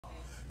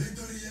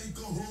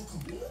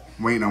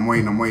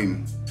I'm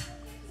waiting.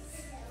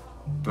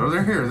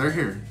 They're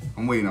here.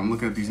 I'm waiting. I'm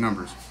looking at these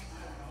numbers.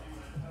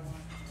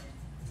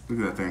 Look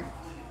at that thing.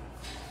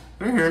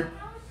 They're here.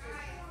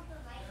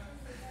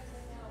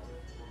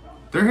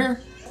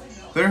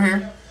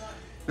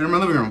 They're in my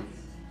living room.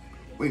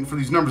 Waiting for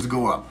these numbers to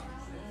go up.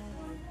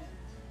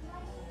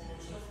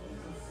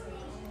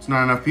 There's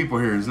not enough people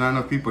here.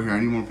 I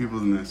need more people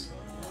than this.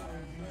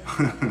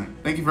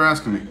 Thank you for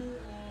asking me.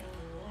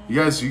 You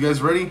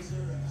guys ready?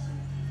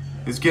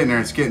 It's getting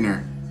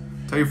there.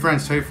 Tell your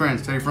friends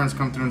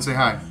come through and say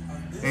hi.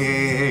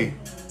 Hey.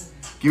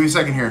 Give me a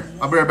second here.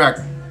 I'll be right back.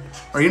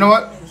 Or you know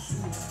what?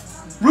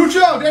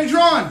 Rucho,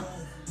 Dendron!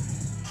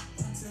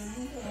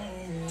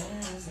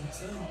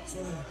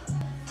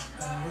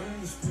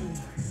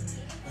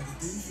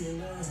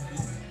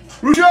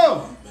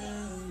 Rucho!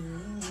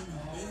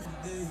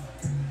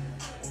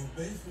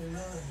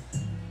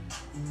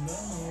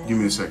 Give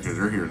me a sec here.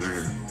 They're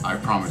here. I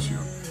promise you.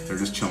 They're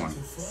just chilling.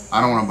 I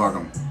don't want to bug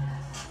them.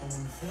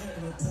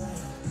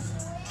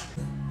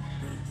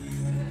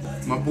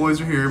 My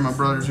boys are here. My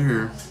brothers are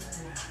here.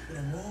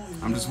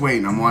 I'm just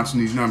waiting. I'm watching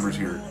these numbers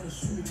here.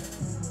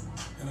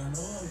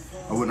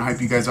 I wouldn't hype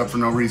you guys up for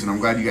no reason. I'm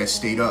glad you guys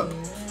stayed up.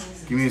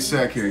 Give me a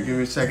sec here. Give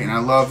me a second. I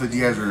love that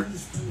you guys are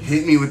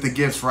hitting me with the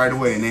gifts right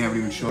away and they haven't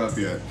even showed up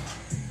yet.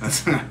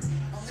 That's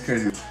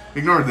crazy.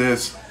 Ignore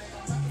this.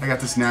 I got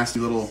this nasty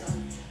little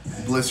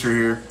blister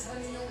here.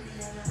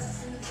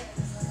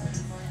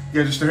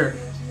 Yeah, just here.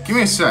 Give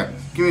me a sec.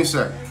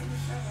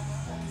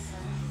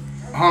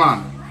 Hold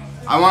on.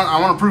 I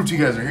want to prove to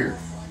you guys are here.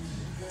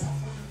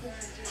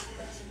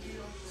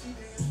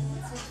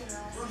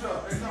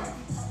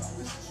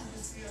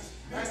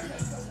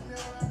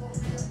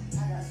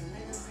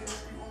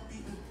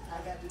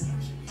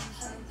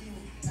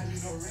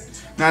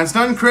 Now it's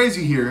nothing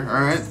crazy here,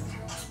 all right?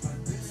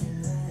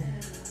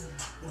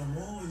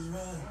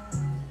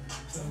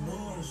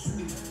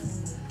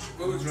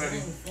 Who's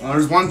ready? Well,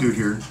 there's one dude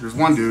here.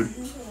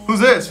 Who's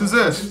this?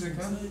 Music,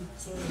 huh?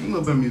 A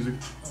little bit of music.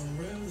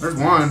 There's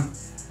one.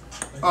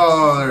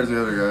 Oh, there's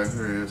the other guy.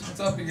 There he is. What's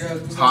up, you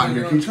guys? It's hot in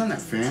here. Can you turn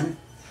that fan?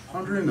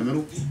 Ondre in the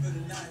middle.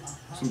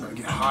 It's gonna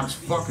get hot as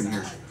fuck in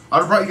here. I'd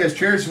have brought you guys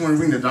chairs if you want to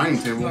bring the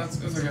dining table. No,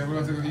 it's okay.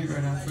 We're going to go eat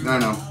right now.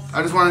 No.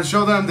 I just wanted to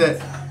show them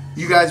that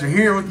you guys are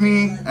here with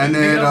me, and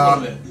then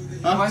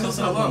Why is it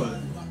so low?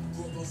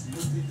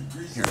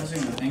 Here.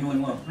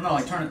 Angling low. No,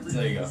 like turn it.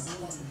 There you go.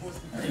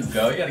 There you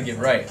go. You gotta get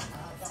right.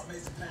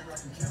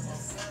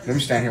 Let me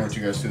stand here with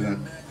you guys too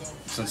then,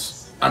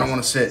 since I don't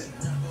want to sit.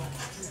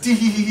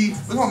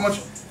 Look how much.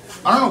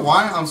 I don't know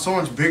why I'm so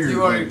much bigger.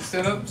 You already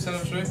stand up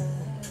straight.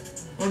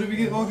 Or did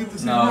we all get the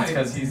same No, height?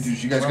 it's because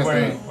he's. You guys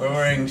we're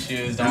wearing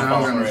shoes. Don't I'm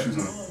fall wearing for no it. shoes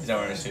on. He's not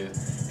wearing shoes.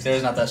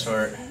 Xavier's not that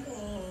short.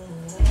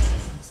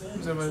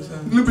 What's everybody saying?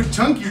 A little bit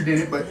chunkier than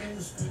it, but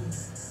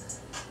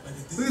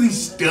look at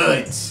these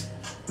studs.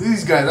 Look at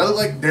these guys. I look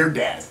like their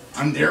dad.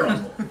 I'm their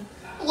uncle.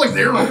 I look like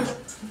their uncle.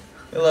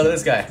 Get a load of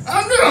this guy.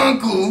 I'm their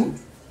uncle.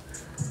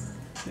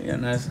 Yeah,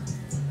 nice.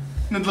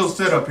 And a little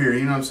setup here,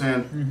 you know what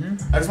I'm saying?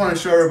 I just want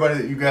to show everybody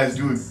that you guys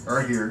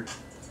are here.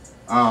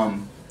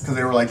 Because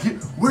they were like,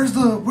 where's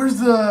the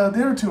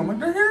other two? I'm like,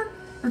 they're here.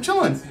 They're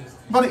chilling.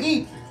 About to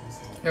eat.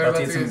 Yeah, About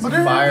to eat some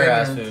fire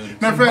ass food.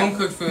 Matter of fact, home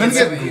cooked food.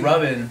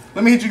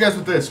 let me hit you guys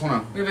with this. Hold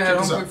on. We haven't had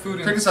home cooked food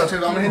in. Check this out.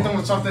 I'm gonna hit them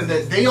with something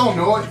that they all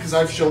know it because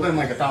I've showed them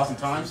like 1,000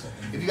 times.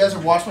 If you guys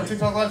have watched my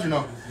TikTok lives, you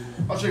know.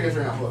 I'll show you guys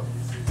right now. Look.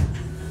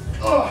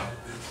 Ugh.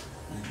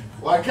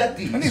 Well, I kept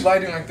these. I need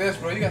lighting like this,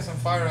 bro. You got some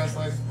fire ass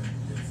lighting.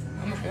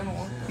 I'm a fan of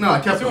one. No, I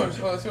kept That's them. yours.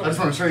 Oh, that's yours. I just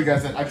want to show you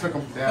guys that I took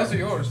them. Yeah. Those are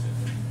yours.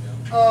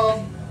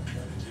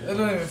 That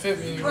don't even fit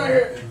me anymore. Right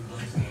here.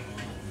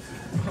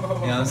 You know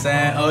what I'm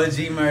saying?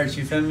 OG merch,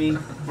 you feel me?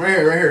 Right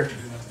here.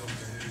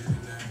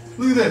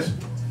 Look at this.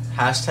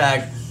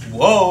 Hashtag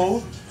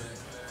whoa.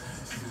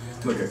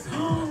 Look at it.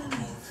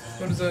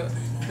 What is that?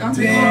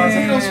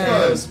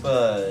 Potato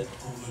spud.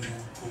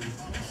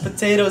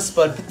 Potato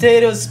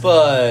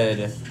spud.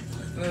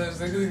 No,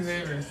 there's like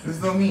Xavier. This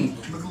is no me.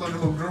 Look a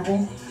little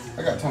dribble.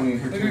 I got Tony in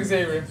here Look too. at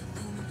Xavier.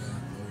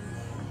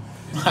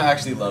 I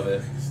actually love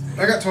it.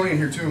 I got Tony in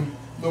here too.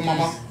 Little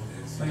mama.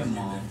 Look at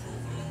mom.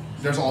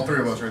 There's all three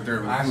of us right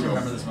there. I actually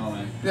remember this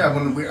moment. Yeah,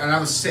 and I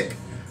was sick.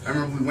 I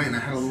remember we went and I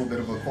had a little bit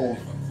of a cold.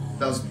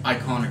 That was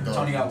iconic though.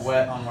 Tony got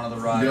wet on one of the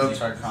rides. Yep. He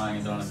started crying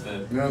and throwing his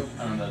fit. Yep.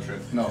 I remember that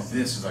trip. No,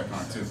 this is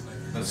iconic too.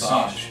 The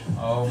Sash.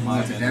 Oh We my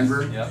went to goodness.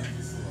 Denver. Yep.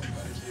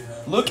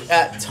 Look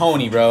at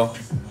Tony, bro.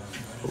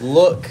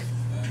 Look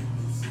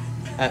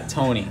at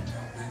Tony.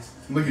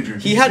 Look at you.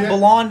 He had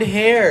blonde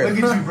hair.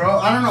 Look at you, bro.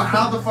 I don't know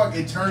how the fuck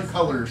it turned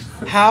colors.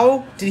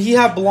 How did he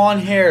have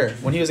blonde hair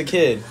when he was a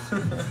kid?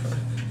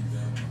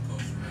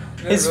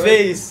 His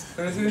face.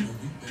 Let me see.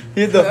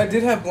 He had the. I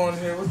did have blonde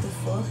hair. What the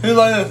fuck? He was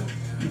like this.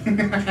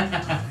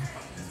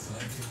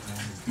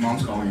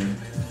 Mom's calling you.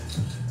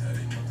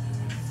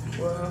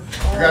 Wow.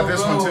 I got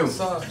this one too.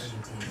 Sash.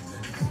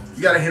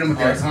 You gotta hit him with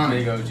the That's iconic.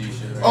 big OG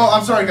shit. Right? Oh,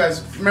 I'm sorry,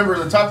 guys. Remember,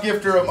 the top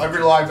gifter of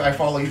every live, I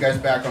follow you guys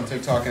back on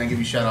TikTok and I give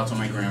you shout outs on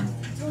my gram.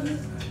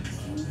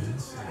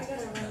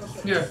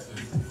 Yeah.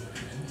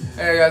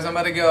 Hey guys, I'm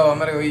about to go. I'm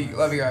about to go eat.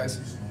 Love you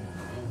guys.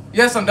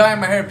 Yes, I'm dyeing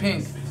my hair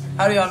pink.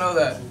 How do y'all know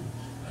that?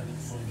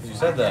 You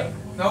said that.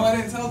 No, I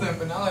didn't tell them,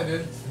 but now I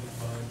did.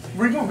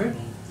 Where you going, babe?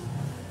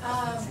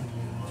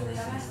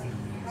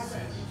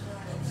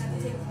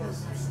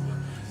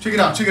 Check it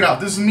out, check it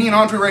out. This is me and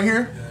Ondre right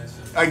here.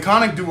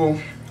 Iconic duo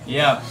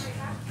Yeah.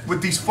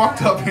 with these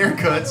fucked up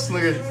haircuts.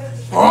 Look at,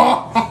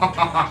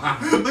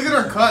 oh, look at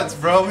our cuts,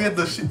 bro. We had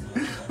the shit.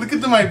 Look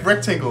at my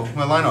rectangle,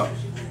 my lineup.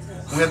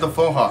 We had the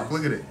faux hawk.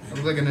 Look at it. I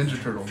look like a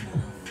Ninja Turtle.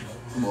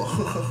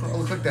 I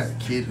look like that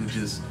kid who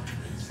just.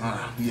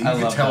 You can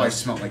tell that. I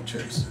smell like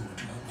chips.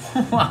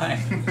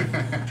 Why?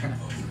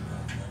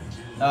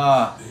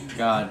 Oh,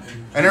 God.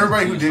 And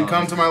everybody who did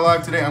come to my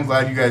live today, I'm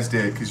glad you guys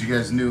did, because you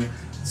guys knew.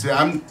 See,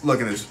 look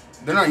at this.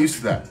 They're not used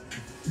to that.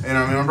 And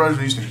I mean, my brothers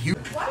are used to huge.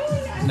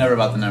 Never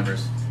about the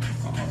numbers.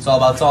 It's all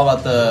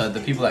about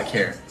the people that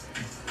care.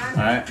 All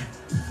right.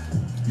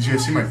 Did you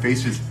guys see my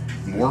face just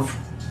morph?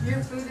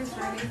 Your food is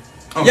ready.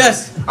 Oh.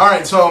 Yes. All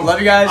right, so love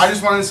you guys. I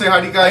just wanted to say hi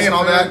to you guys and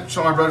all that.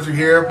 So my brothers are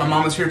here. My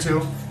mom is here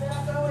too.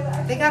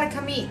 They gotta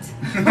come eat.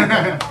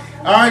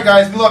 All right,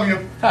 guys, we love you.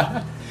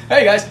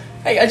 Hey guys.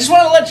 Hey, I just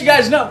want to let you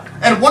guys know.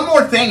 And one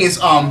more thing is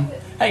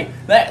Hey,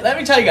 let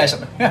me tell you guys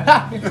something.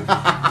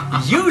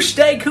 You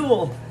stay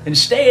cool and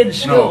stay in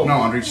school. No,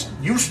 Ondre,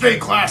 you stay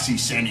classy,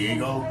 San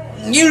Diego.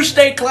 You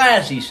stay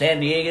classy, San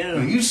Diego.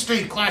 You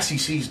stay classy,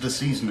 seize the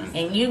seasoning.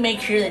 And you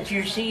make sure that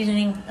you're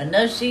seasoning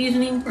enough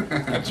seasoning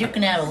that you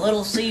can have a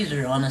little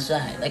Caesar on the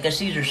side, like a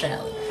Caesar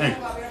salad. Hey,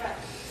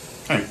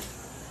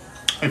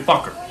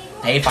 fucker.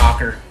 Hey,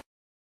 Fokker.